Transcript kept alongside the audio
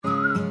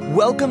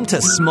Welcome to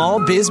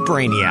Small Biz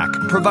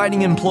Brainiac,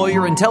 providing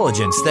employer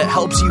intelligence that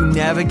helps you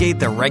navigate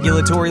the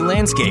regulatory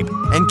landscape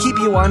and keep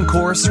you on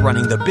course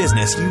running the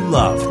business you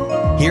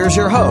love. Here's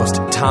your host,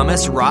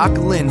 Thomas Rock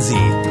Lindsay.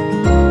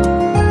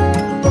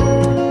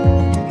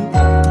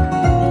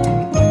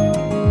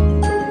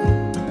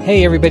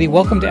 Hey everybody,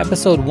 welcome to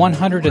episode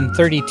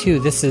 132.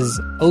 This is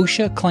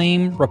OSHA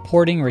Claim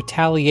Reporting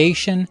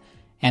Retaliation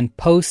and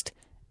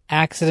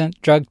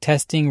Post-Accident Drug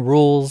Testing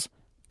Rules,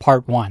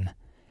 Part 1.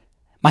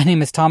 My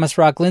name is Thomas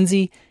Rock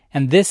Lindsay,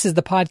 and this is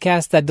the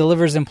podcast that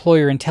delivers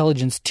employer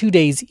intelligence 2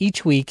 days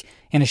each week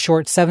in a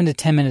short 7 to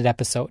 10 minute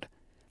episode.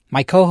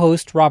 My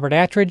co-host, Robert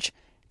Attridge,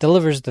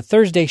 delivers the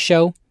Thursday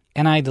show,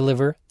 and I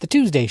deliver the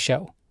Tuesday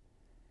show.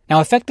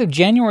 Now, effective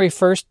January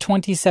 1st,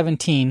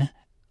 2017,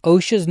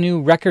 OSHA's new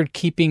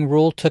record-keeping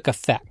rule took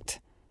effect,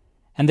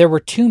 and there were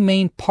two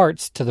main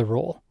parts to the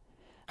rule.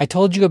 I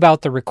told you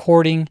about the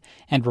recording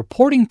and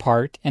reporting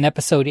part in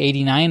episode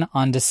 89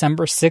 on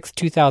December 6,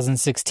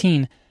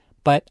 2016,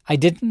 but I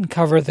didn't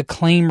cover the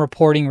claim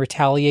reporting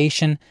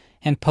retaliation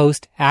and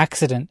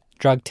post-accident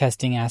drug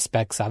testing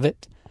aspects of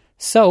it.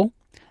 So,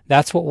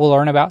 that's what we'll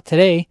learn about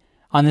today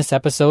on this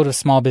episode of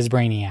Small Biz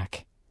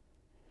Brainiac.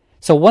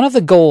 So one of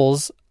the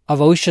goals of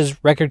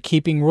OSHA's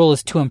record-keeping rule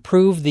is to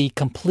improve the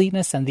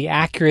completeness and the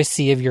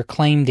accuracy of your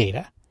claim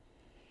data.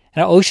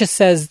 Now, OSHA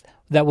says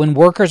that when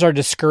workers are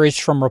discouraged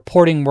from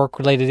reporting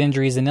work-related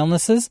injuries and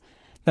illnesses,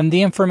 then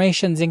the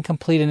information is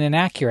incomplete and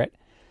inaccurate.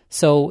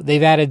 So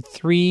they've added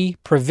 3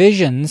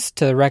 provisions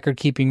to the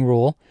record-keeping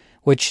rule,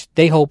 which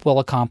they hope will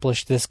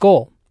accomplish this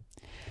goal.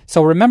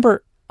 So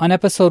remember on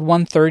episode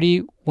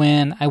 130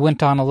 when I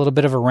went on a little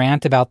bit of a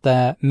rant about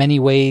the many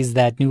ways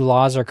that new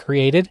laws are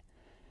created?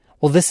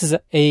 Well, this is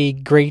a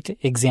great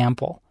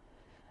example.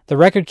 The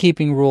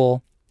record-keeping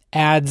rule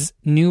adds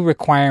new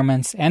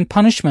requirements and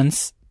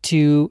punishments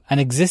to an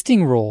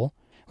existing rule,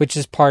 which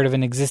is part of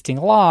an existing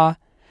law,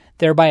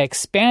 thereby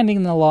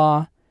expanding the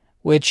law,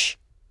 which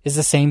is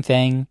the same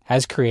thing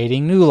as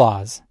creating new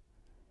laws.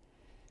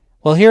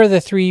 Well, here are the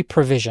 3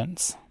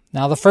 provisions.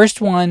 Now, the first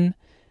one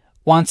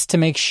wants to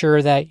make sure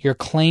that your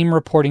claim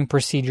reporting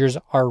procedures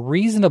are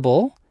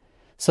reasonable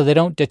so they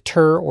don't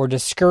deter or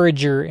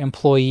discourage your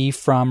employee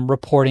from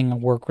reporting a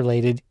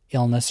work-related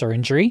illness or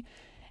injury.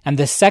 And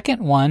the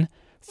second one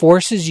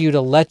forces you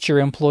to let your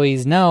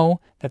employees know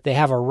that they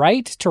have a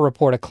right to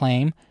report a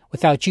claim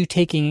without you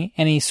taking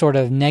any sort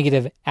of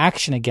negative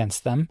action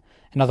against them,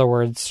 in other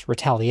words,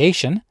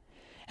 retaliation.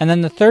 And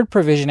then the third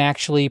provision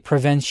actually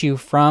prevents you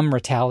from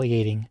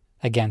retaliating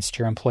against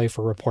your employee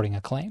for reporting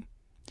a claim.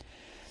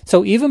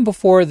 So even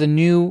before the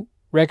new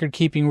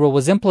record-keeping rule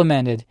was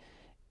implemented,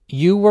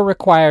 you were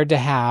required to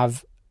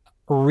have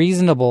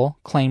reasonable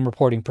claim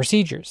reporting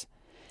procedures.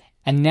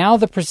 And now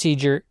the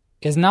procedure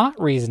is not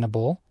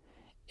reasonable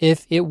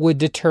if it would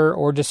deter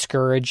or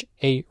discourage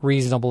a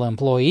reasonable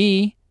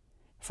employee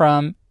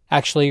from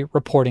actually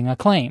reporting a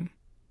claim.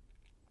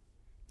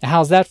 Now,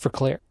 how's that for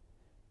clear?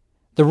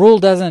 The rule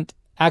doesn't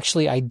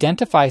actually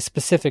identify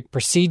specific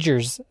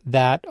procedures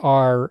that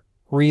are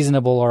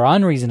reasonable or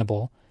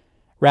unreasonable.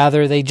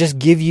 Rather, they just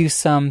give you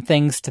some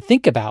things to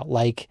think about,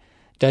 like,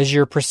 does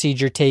your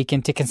procedure take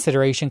into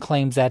consideration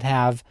claims that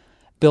have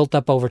built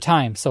up over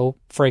time? So,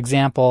 for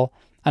example,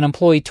 an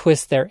employee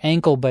twists their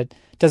ankle but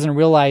doesn't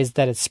realize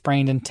that it's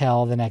sprained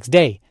until the next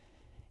day.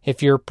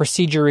 If your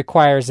procedure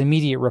requires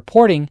immediate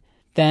reporting,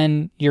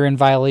 then you're in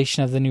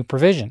violation of the new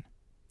provision.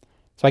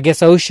 So I guess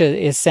OSHA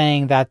is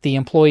saying that the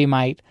employee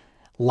might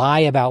lie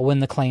about when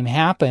the claim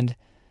happened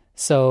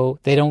so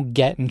they don't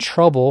get in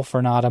trouble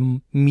for not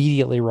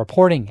immediately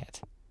reporting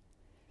it.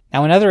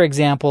 Now, another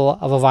example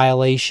of a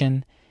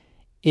violation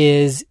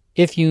is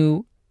if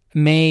you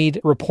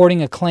made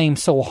reporting a claim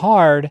so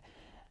hard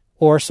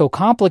or so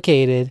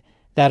complicated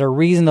that a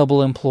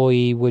reasonable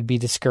employee would be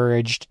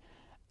discouraged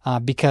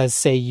because,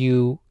 say,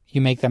 you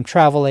make them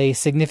travel a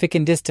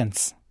significant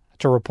distance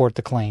to report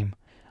the claim,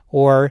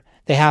 or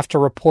they have to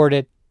report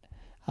it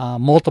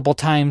multiple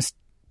times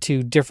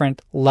to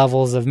different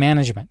levels of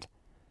management.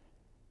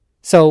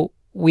 So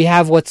we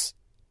have what's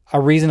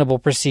a reasonable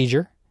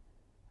procedure,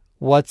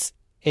 what's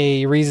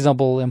a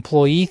reasonable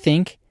employee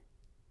think,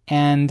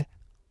 and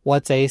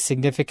what's a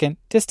significant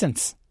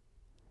distance.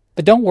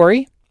 But don't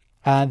worry,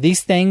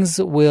 these things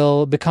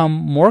will become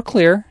more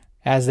clear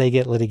as they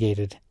get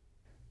litigated.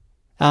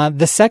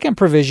 The second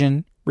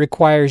provision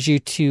requires you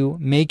to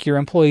make your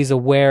employees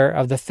aware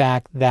of the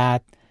fact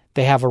that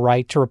they have a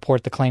right to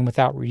report the claim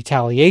without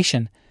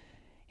retaliation.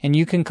 And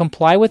you can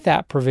comply with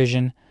that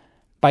provision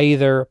by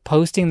either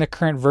posting the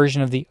current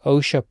version of the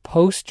OSHA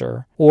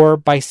poster or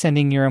by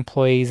sending your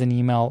employees an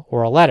email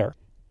or a letter.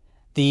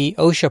 The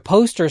OSHA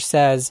poster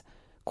says,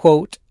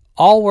 quote,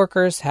 all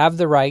workers have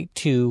the right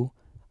to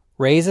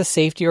raise a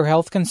safety or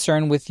health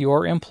concern with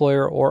your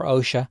employer or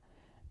OSHA,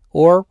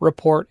 or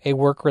report a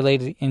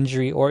work-related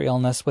injury or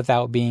illness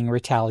without being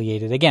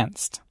retaliated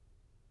against.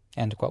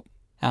 End quote.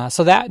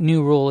 So that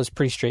new rule is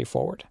pretty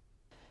straightforward.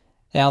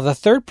 Now, the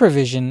third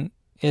provision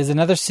is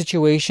another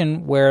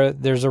situation where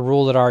there's a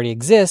rule that already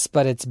exists,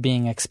 but it's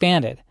being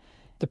expanded.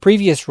 The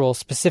previous rule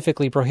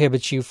specifically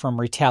prohibits you from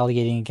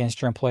retaliating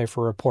against your employer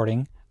for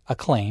reporting a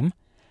claim,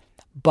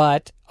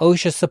 but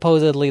OSHA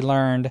supposedly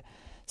learned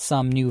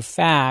some new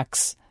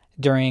facts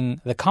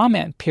during the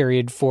comment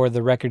period for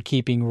the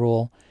record-keeping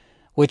rule,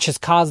 which has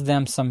caused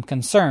them some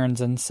concerns,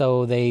 and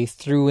so they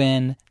threw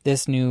in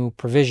this new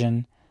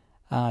provision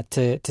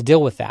to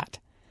deal with that.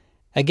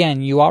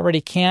 Again, you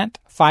already can't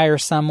fire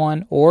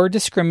someone or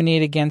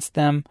discriminate against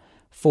them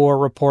for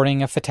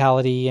reporting a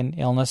fatality, an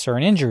illness, or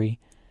an injury,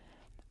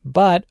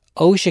 but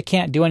OSHA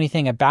can't do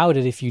anything about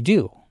it if you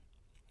do,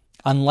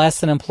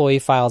 unless an employee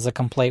files a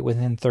complaint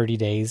within 30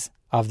 days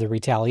of the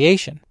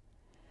retaliation.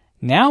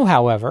 Now,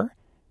 however,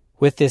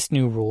 with this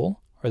new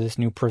rule, or this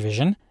new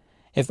provision,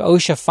 if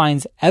OSHA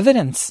finds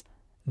evidence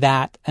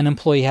that an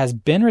employee has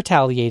been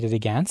retaliated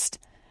against,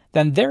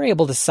 then they're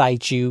able to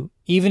cite you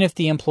even if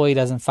the employee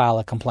doesn't file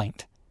a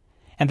complaint.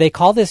 And they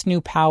call this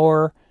new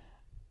power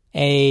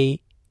an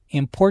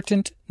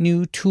important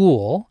new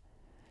tool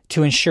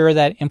to ensure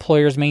that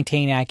employers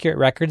maintain accurate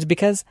records,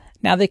 because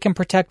now they can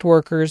protect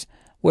workers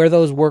where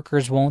those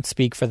workers won't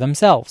speak for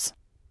themselves.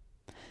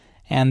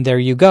 And there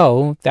you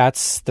go.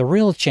 That's the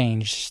real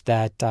change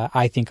that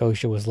I think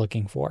OSHA was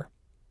looking for.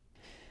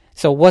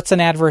 So what's an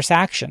adverse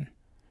action?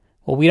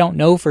 Well, we don't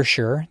know for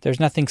sure. There's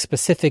nothing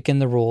specific in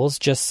the rules,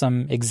 just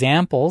some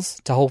examples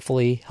to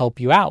hopefully help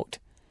you out.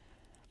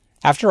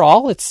 After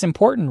all, it's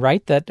important,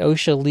 right, that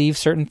OSHA leave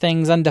certain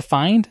things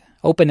undefined,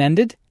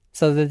 open-ended,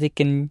 so that they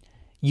can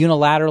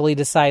unilaterally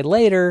decide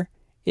later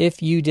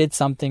if you did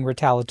something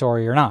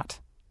retaliatory or not.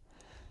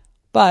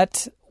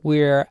 But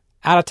we're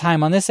out of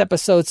time on this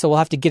episode, so we'll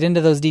have to get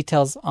into those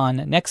details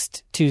on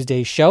next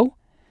Tuesday's show.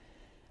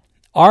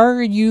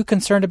 Are you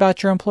concerned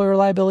about your employer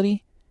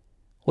liability?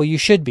 Well, you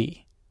should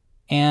be.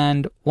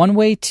 And one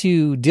way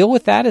to deal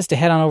with that is to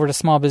head on over to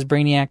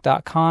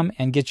smallbizbrainiac.com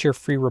and get your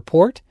free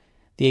report,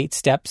 the 8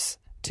 steps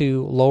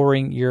to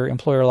lowering your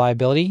employer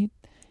liability.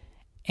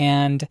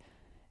 And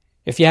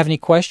if you have any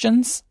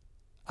questions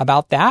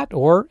about that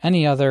or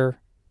any other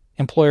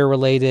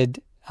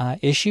employer-related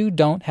issue,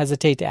 don't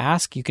hesitate to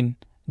ask. You can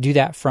do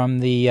that from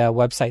the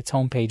website's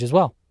homepage as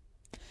well.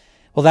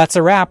 Well, that's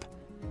a wrap.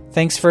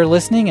 Thanks for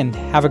listening and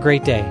have a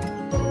great day.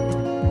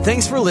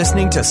 Thanks for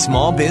listening to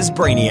Small Biz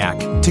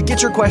Brainiac. To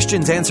get your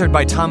questions answered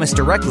by Thomas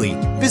directly,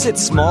 visit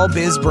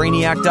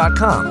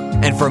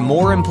smallbizbrainiac.com. And for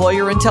more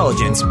employer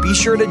intelligence, be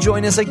sure to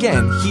join us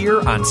again here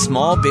on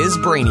Small Biz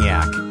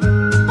Brainiac.